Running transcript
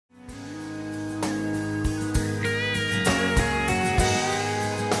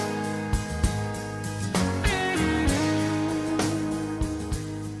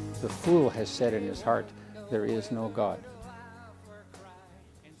has said in his heart, there is no God.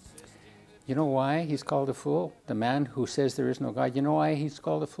 You know why he's called a fool? The man who says there is no God, you know why he's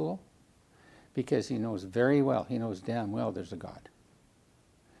called a fool? Because he knows very well, he knows damn well there's a God.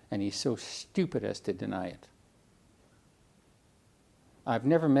 And he's so stupid as to deny it. I've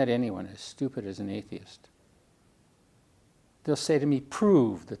never met anyone as stupid as an atheist. They'll say to me,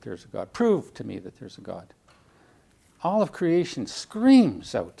 prove that there's a God. Prove to me that there's a God. All of creation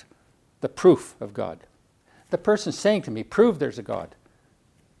screams out the proof of God. The person saying to me, prove there's a God.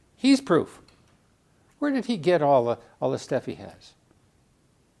 He's proof. Where did he get all the stuff he has?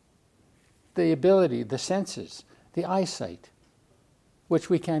 The ability, the senses, the eyesight, which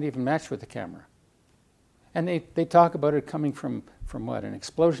we can't even match with the camera. And they talk about it coming from what? An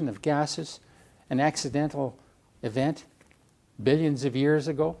explosion of gases, an accidental event billions of years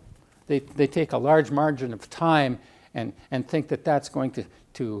ago. They take a large margin of time and think that that's going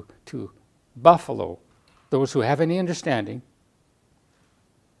to buffalo those who have any understanding,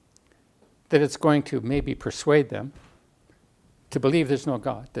 that it's going to maybe persuade them to believe there's no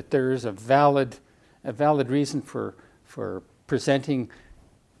God, that there is a valid reason for presenting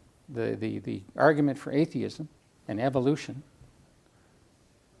the argument for atheism and evolution.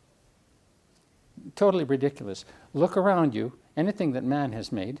 Totally ridiculous. Look around you, anything that man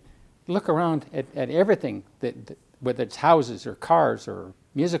has made, look around at everything, that whether it's houses or cars or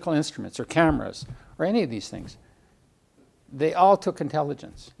musical instruments or cameras or any of these things. They all took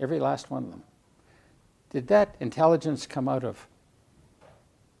intelligence, every last one of them. Did that intelligence come out of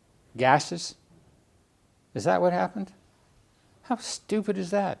gases? Is that what happened? How stupid is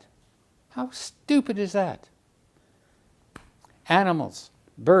that? How stupid is that? Animals,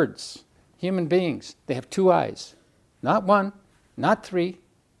 birds, human beings, they have two eyes. Not one, not three.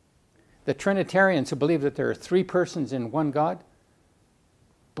 The Trinitarians who believe that there are three persons in one God,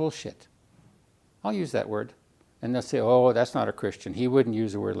 bullshit. I'll use that word. And they'll say, oh, that's not a Christian. He wouldn't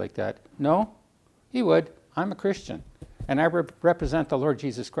use a word like that. No, he would. I'm a Christian. And I represent the Lord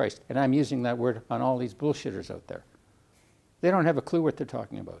Jesus Christ. And I'm using that word on all these bullshitters out there. They don't have a clue what they're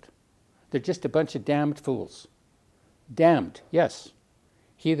talking about. They're just a bunch of damned fools. Damned, yes.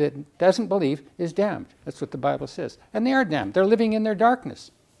 He that doesn't believe is damned. That's what the Bible says. And they are damned. They're living in their darkness.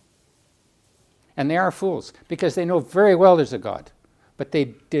 And they are fools because they know very well there's a God. But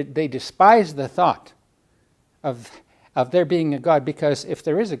they despise the thought of there being a God, because if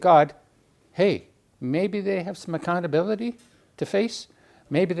there is a God, hey, maybe they have some accountability to face.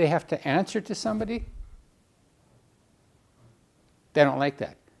 Maybe they have to answer to somebody. They don't like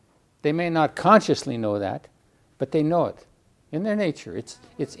that. They may not consciously know that, but they know it. In their nature,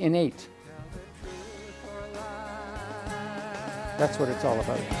 it's innate. That's what it's all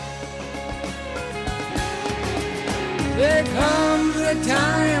about. There comes a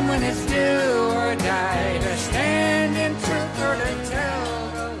time when it's do or die.